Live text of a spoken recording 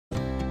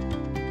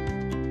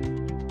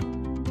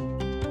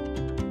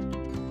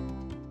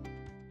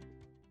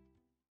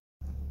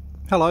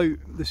Hello,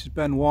 this is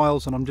Ben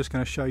Whyles and I'm just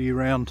going to show you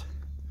around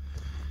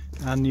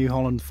our New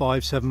Holland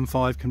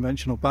 575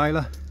 conventional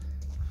baler.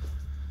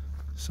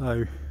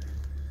 So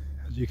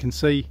as you can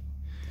see,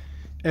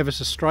 ever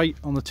so straight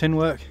on the tin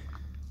work.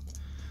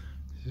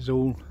 This is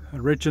all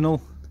original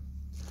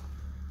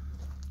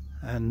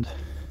and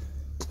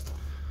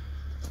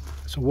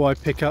it's a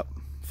wide pickup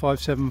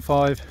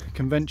 575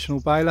 conventional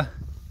baler.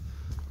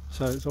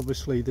 So it's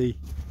obviously the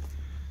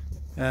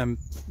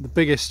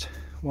biggest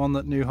one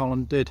that New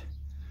Holland did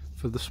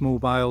for the small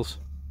bales,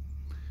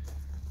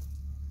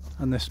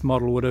 and this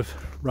model would have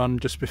run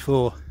just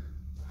before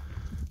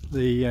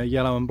the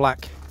yellow and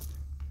black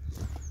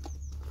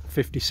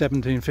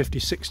 50/70 and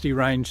 50/60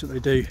 range that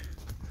they do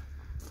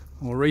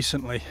more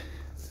recently.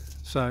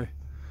 So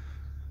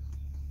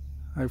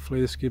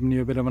hopefully this has given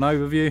you a bit of an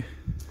overview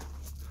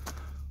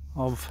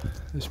of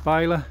this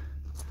baler.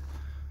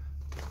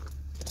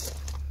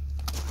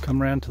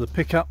 Come round to the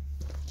pickup.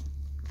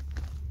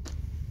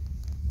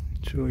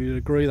 Sure you'd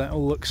agree that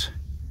all looks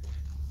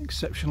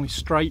exceptionally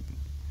straight,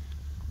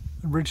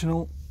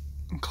 original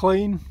and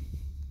clean.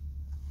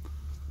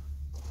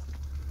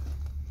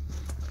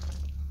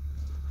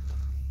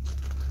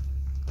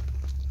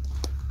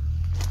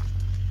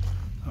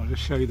 I'll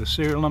just show you the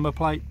serial number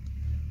plate.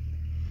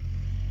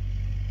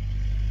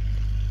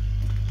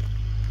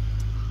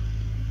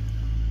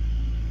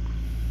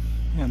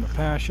 And the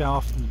power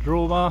shaft and the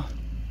drawbar.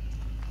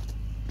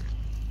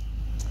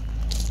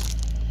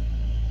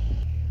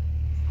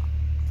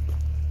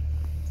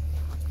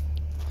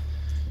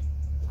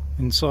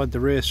 Inside the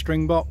rear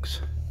string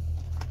box,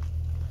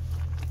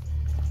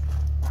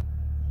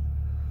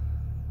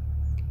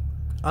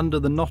 under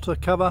the knotter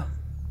cover,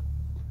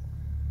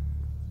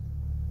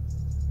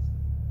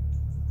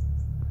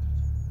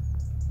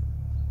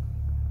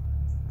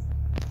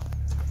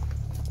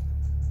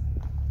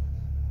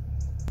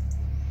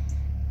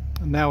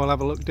 and now we'll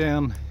have a look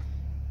down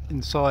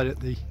inside at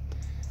the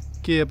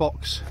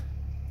gearbox,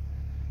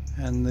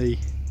 and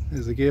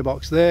there's the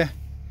gearbox there,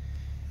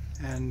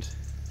 and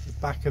the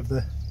back of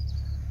the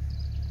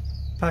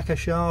packer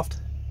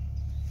shaft.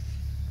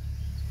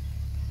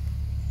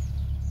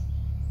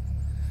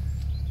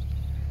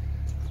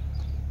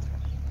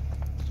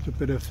 Just a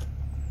bit of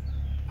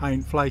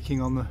paint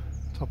flaking on the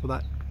top of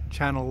that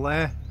channel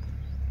there.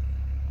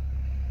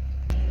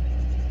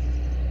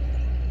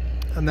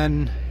 And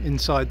then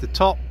inside the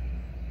top,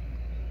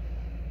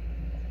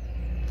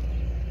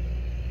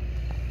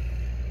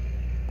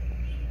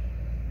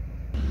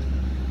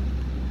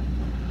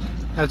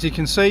 as you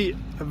can see,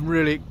 a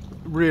really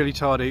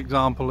tidy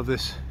example of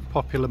this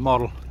popular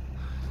model.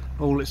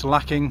 All it's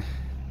lacking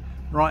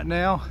right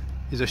now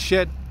is a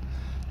shed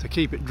to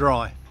keep it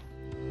dry.